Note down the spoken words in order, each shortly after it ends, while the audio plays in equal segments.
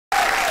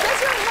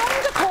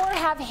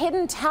have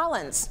hidden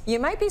talents. You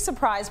might be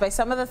surprised by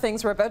some of the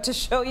things we're about to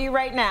show you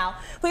right now.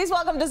 Please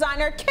welcome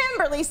designer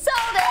Kimberley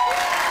Seldon.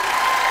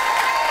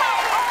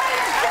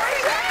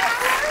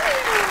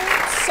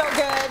 So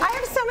good. I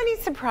have so many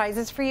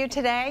surprises for you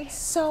today.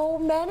 So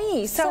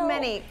many. So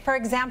many. For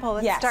example,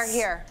 let's start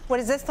here. What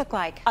does this look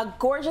like? A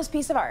gorgeous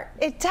piece of art.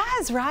 It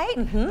does, right?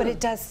 But it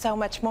does so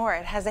much more.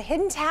 It has a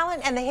hidden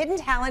talent, and the hidden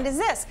talent is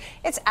this.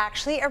 It's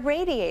actually a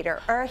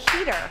radiator or a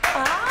heater.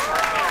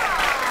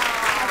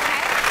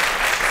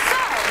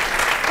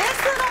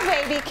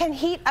 Baby can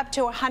heat up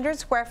to a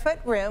 100-square-foot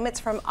room. It's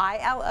from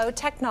ILO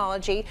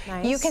technology.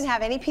 Nice. You can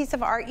have any piece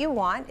of art you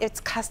want. It's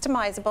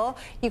customizable.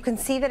 You can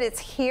see that it's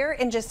here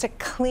in just a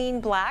clean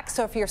black.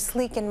 So if you're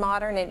sleek and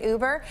modern and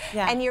uber,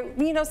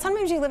 and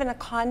sometimes you live in a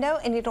condo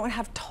and you don't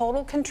have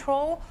total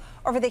control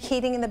over the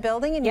heating in the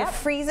building and you're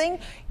freezing,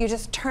 you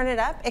just turn it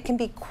up. It can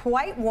be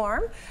quite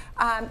warm.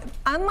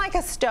 Unlike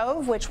a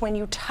stove, which when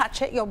you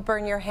touch it, you'll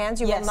burn your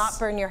hands. You will not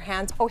burn your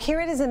hands. Oh,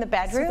 here it is in the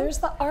bedroom. So there's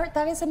the art.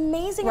 That is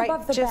amazing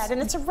above the bed,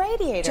 and it's a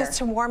radiator. Just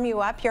to warm you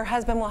up. Your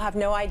husband will have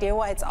no idea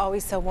why it's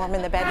always so warm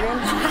in the bedroom.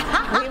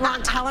 We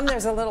won't tell him.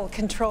 There's a little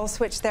control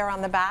switch there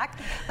on the back.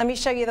 Let me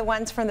show you the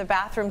ones from the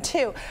bathroom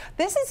too.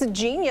 This is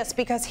genius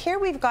because here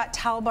we've got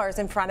towel bars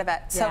in front of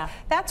it. So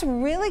that's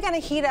really going to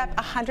heat up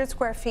 100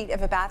 square feet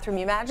of a bathroom.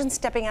 You imagine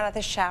stepping out of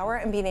the shower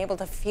and being able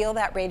to feel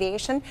that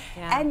radiation,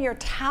 and your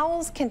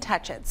towels can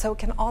touch it, so it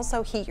can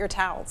also heat your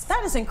towels.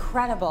 That is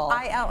incredible.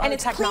 And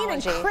it's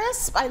technology. Clean and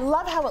crisp. I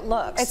love how it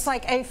looks. It's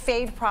like a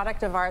fave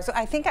product of ours.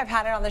 I think I've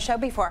had it on the show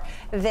before.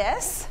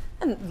 This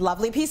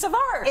lovely piece of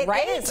art, it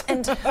is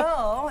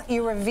until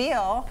you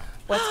reveal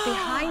what's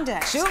behind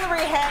it.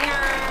 Jewelry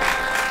hanger.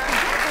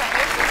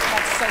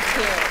 That's so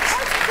cute.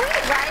 That's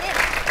cute, right?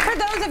 For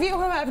those of you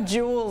who have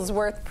jewels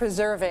worth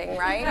preserving,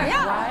 right?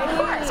 Yeah, of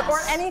course. Or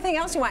anything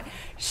else you want.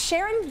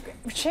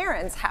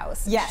 Sharon's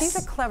house. Yes. She's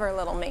a clever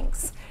little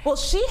minx. Well,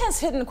 she has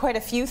hidden quite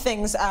a few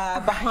things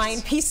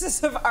behind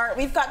pieces of art.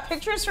 We've got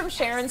pictures from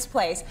Sharon's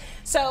place.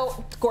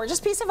 So, gorgeous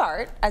piece of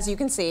art, as you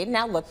can see.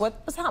 Now look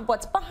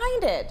what's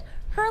behind it.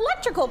 Her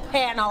electrical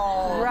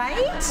panel.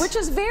 Right? Which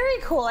is very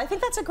cool. I think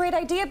that's a great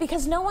idea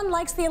because no one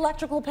likes the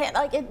electrical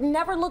panel. Like, it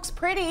never looks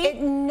pretty. It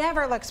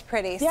never looks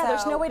pretty. Yeah,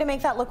 there's no way to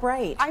make that look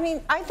right. I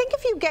mean, I think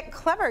if you get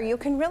clever, you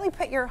can really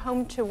put your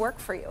home to work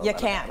for you. You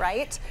can.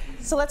 Right?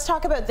 So let's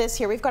talk about this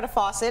here. We've got a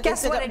faucet.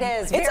 Guess what it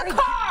is? It's a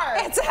car!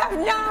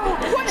 No!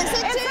 What does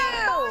it do?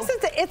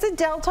 It's a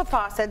Delta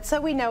faucet, so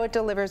we know it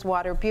delivers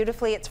water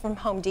beautifully. It's from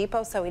Home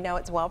Depot, so we know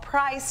it's well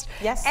priced.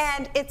 Yes.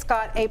 And it's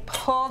got a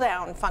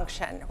pull-down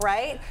function,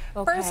 right?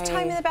 Okay. First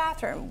time in the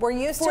bathroom. We're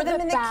used to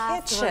them in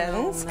the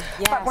kitchens,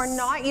 but we're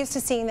not used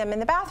to seeing them in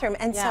the bathroom.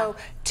 And so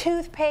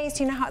toothpaste,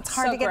 you know how it's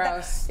hard to get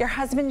that. Your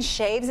husband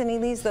shaves and he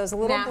leaves those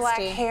little black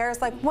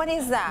hairs. Like, what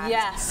is that?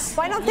 Yes.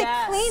 Why don't they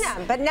clean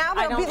them? But now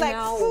they'll be like,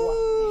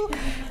 ooh.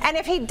 And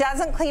if he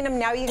doesn't clean them,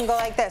 now you can go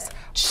like this.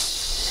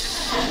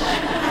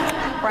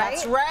 Right?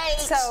 That's right.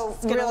 So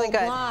it's really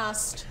good.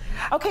 Lost.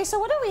 Okay, so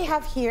what do we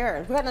have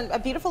here? We've got a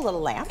beautiful little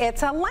lamp.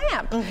 It's a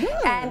lamp,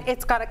 and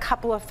it's got a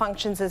couple of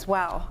functions as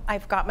well.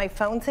 I've got my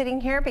phone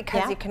sitting here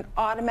because you can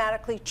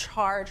automatically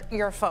charge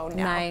your phone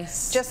now.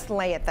 Nice. Just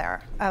lay it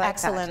there. I like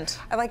Excellent. That.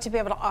 I like to be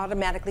able to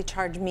automatically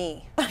charge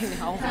me. I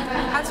know.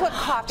 That's what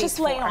coffee's Just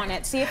lay on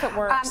it, see if it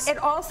works. It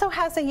also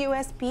has a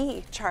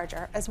USB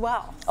charger as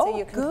well, so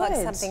you can plug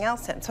something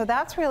else in. So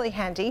that's really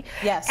handy.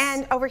 Yes.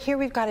 And over here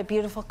we've got a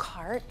beautiful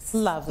cart.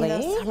 Lovely. You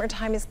know,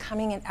 summertime is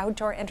coming and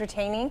outdoor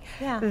entertaining.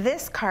 Yeah.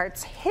 This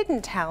cart's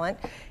hidden talent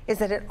is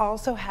that it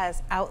also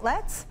has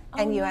outlets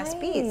and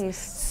USBs. Nice.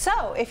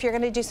 So if you're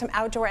going to do some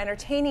outdoor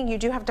entertaining, you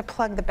do have to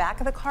plug the back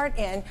of the cart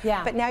in.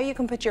 Yeah. But now you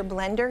can put your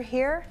blender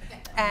here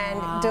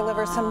and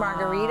deliver some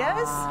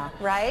margaritas,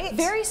 right?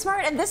 Very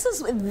smart. And this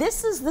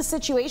is the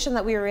situation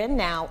that we are in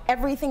now.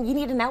 Everything, you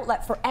need an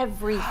outlet for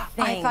everything.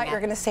 I thought you were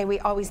going to say we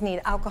always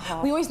need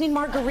alcohol. We always need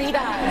margaritas.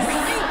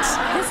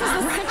 Right. This is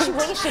the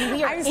situation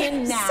we are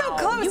in now. So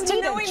close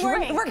to knowing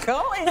where we're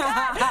going.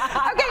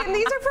 Okay, and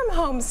these are from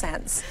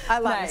HomeSense. I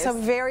love them. So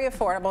very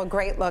affordable,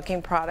 great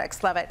looking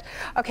products. Love it.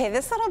 Okay,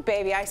 this little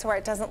baby, I swear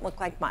it doesn't look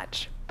like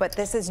much, but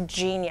this is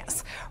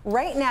genius.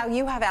 Right now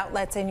you have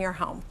outlets in your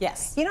home.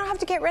 Yes. You don't have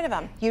to get rid of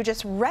them. You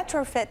just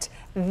retrofit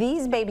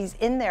these babies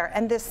in there,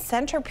 and this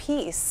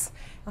centerpiece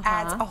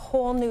adds a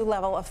whole new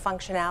level of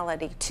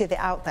functionality to the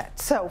outlet.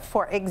 So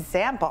for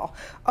example,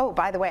 oh,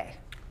 by the way,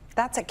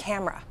 that's a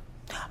camera.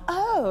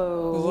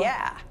 Oh.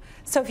 Yeah.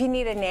 So if you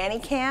need a nanny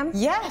cam.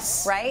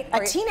 Yes. Right?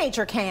 A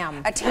teenager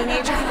cam. A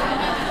teenager.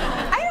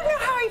 I don't know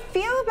how I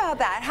feel about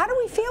that. How do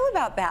we feel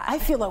about that? I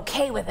feel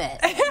okay with it.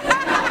 I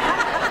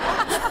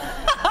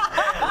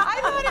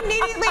thought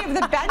immediately of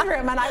the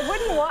bedroom, and I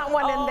wouldn't want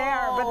one in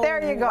there, but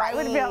there you go. Right. I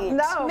would feel,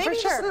 no, maybe for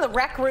sure. just in the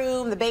rec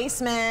room, the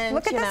basement.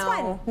 Look at this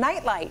one,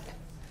 nightlight.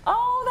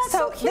 Oh, that's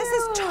so cute. This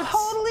is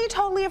totally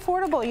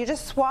affordable. You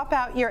just swap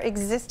out your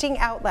existing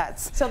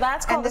outlets. So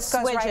that's called a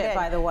Swidget,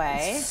 by the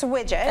way.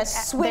 Swidget. A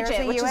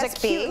Swidget, which is a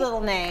cute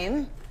little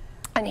name.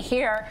 And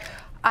here,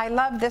 I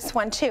love this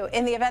one too.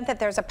 In the event that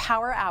there's a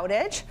power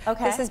outage,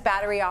 this is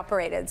battery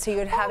operated, so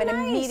you'd have an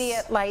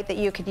immediate light that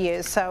you could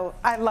use. So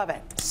I love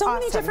it. So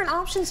many different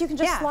options you can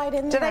just slide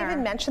in there. Did I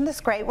even mention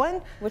this great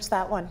one? Which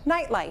that one?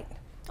 Night light.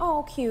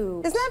 Oh,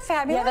 cute. Isn't that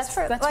fabulous?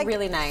 Yeah, that's like,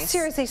 really nice.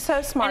 Seriously,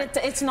 so smart.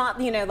 And it's not,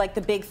 you know, like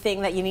the big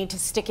thing that you need to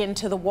stick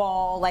into the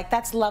wall. Like,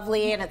 that's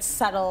lovely and it's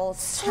subtle,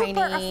 super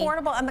tiny.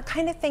 affordable, and the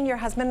kind of thing your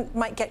husband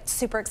might get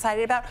super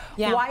excited about.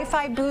 Yeah.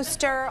 Wi-Fi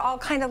booster, all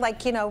kind of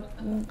like, you know,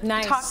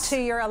 talk to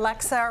your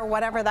Alexa or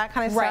whatever, that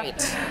kind of stuff.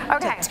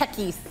 Right. Okay.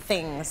 Techie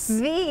things.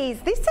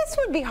 This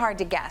would be hard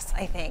to guess,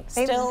 I think.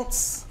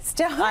 Stilts.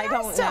 I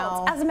don't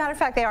know. As a matter of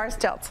fact, they are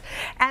stilts.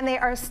 And they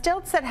are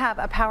stilts that have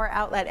a power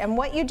outlet. And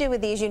what you do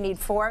with these, you need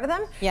 4 of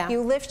them. Yeah.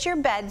 You lift your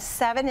bed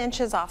 7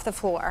 inches off the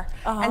floor.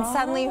 And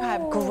suddenly you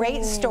have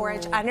great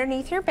storage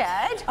underneath your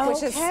bed,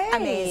 which is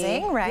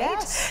amazing, right?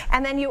 Yes.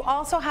 And then you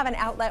also have an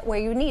outlet where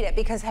you need it,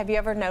 because have you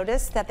ever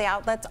noticed that the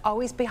outlet's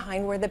always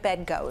behind where the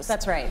bed goes?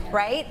 That's right.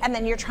 Right? And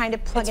then you're trying to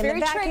plug in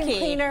the vacuum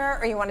cleaner,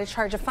 or you want to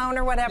charge a phone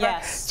or whatever.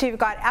 Yes. So you've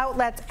got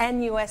outlets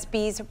and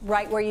USBs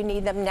right where you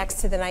need them,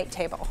 next to the night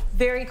table.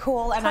 Very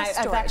cool, and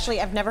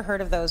I've never heard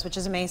of those, which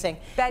is amazing.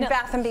 Bed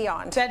Bath &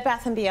 Beyond. Bed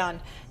Bath &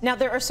 Beyond. Now,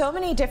 there are so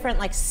many different,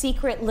 like,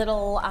 secret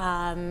little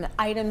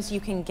items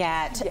you can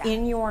get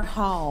in your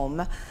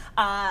home,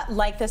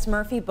 like this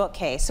Murphy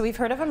bookcase. So we've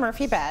heard of a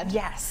Murphy bed.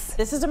 Yes.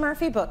 This is a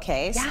Murphy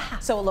bookcase. Yeah.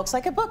 So it looks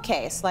like a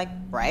bookcase, like,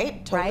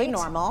 totally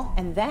normal.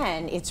 And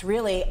then it's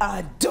really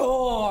a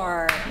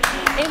door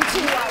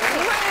into a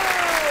room.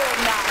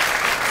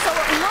 So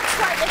it looks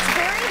like it's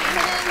very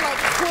hidden, like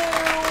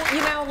cool,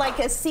 you know, like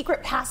a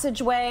secret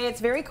passageway.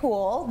 It's very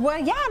cool. Well,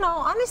 yeah, in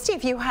all honesty,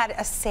 if you had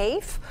a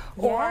safe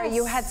or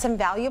you had some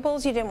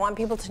valuables you didn't want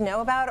people to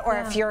know about, or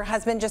if your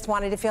husband just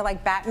wanted to feel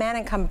like Batman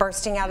and come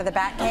bursting out of the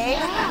Batcave,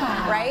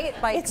 right?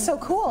 Like, it's so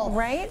cool.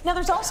 Right? Now,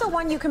 there's also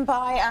one you can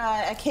buy,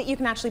 a kit you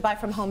can actually buy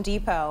from Home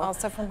Depot.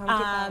 Also from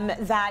Home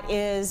Depot. That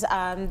is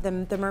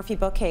the Murphy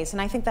bookcase,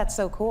 and I think that's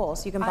so cool.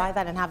 So you can buy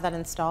that and have that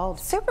installed.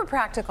 Super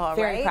practical, right?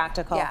 Very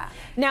practical. Yeah.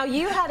 Now,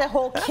 you had a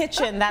whole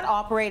kitchen that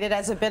operated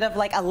as a bit of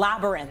like a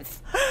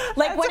labyrinth.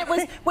 Like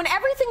when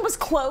everything was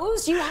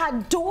closed, you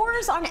had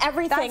doors on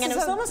everything, and it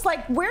was almost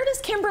like, where does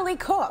Kimberly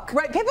cook?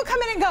 Right, people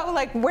come in and go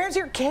like, where's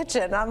your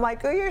kitchen? I'm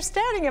like, oh, you're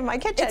standing in my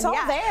kitchen. It's all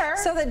there.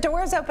 So the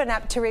doors open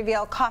up to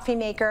reveal coffee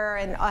maker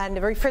and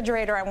the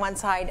refrigerator on one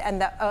side, and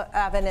the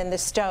oven and the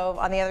stove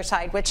on the other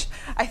side, which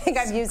I think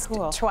I've used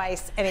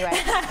twice anyway.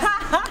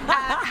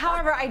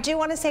 However, I do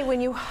want to say,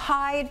 when you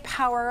hide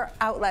power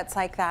outlets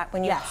like that,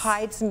 when you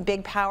hide some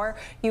big power,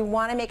 you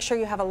want to make sure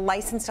you have a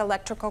licensed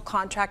electrical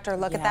contractor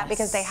look at that,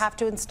 because they have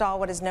to install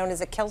what is known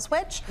as a kill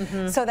switch,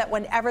 so that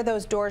whenever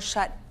those doors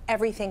shut,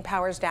 everything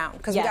powers down,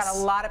 because we got a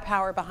lot of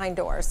power behind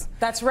doors.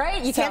 That's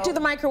right. You can't do the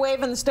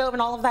microwave and the stove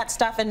and all of that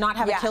stuff and not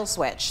have a kill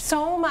switch.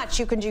 So much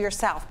you can do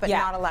yourself, but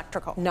not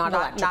electrical. Not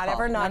electrical. Not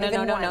ever, not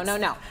even once.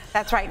 No.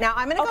 That's right. Now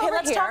I'm going to go over here.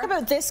 Okay, let's talk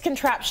about this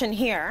contraption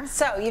here.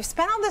 So you've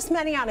spent all this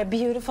money on a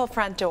beautiful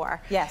front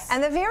door. Yes.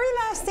 And the very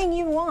last thing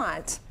you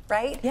want,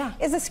 right,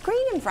 is a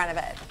screen in front of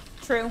it.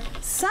 True.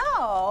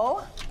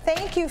 So,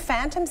 thank you,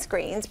 Phantom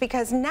Screens,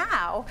 because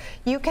now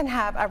you can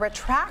have a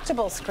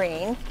retractable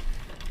screen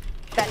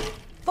that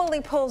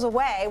fully pulls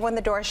away when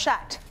the door is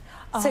shut.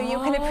 So you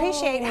can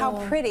appreciate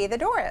how pretty the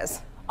door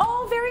is.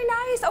 Oh, very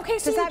nice. Okay,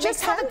 so you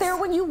just have it there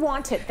when you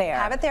want it there.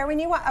 Have it there when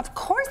you want. Of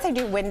course they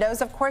do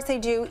windows. Of course they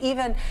do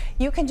even,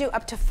 you can do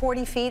up to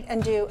 40 feet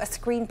and do a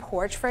screen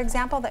porch, for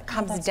example, that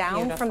comes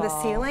down from the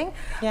ceiling.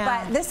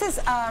 Yeah. But this is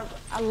a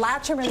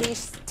latch and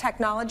release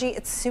technology.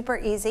 It's super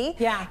easy.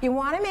 Yeah. You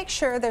want to make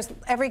sure there's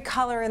every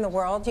color in the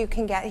world you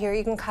can get here.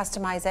 You can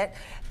customize it.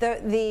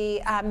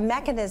 The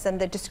mechanism,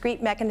 the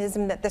discrete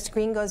mechanism that the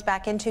screen goes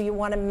back into, you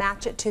want to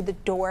match it to the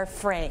door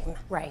frame.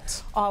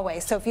 Right.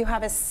 Always. So if you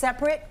have a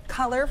separate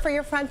color for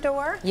your front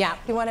door,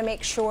 you want to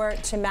make sure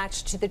to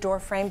match to the door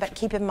frame, but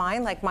keep in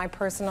mind, like my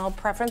personal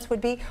preference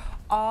would be,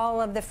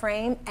 all of the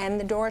frame and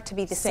the door to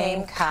be the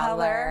same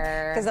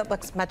color, because it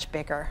looks much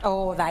bigger.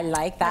 Oh, I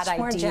like that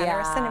idea. Much more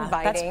generous and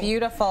inviting. That's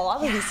beautiful.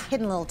 All of these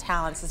hidden little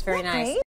talents is very nice.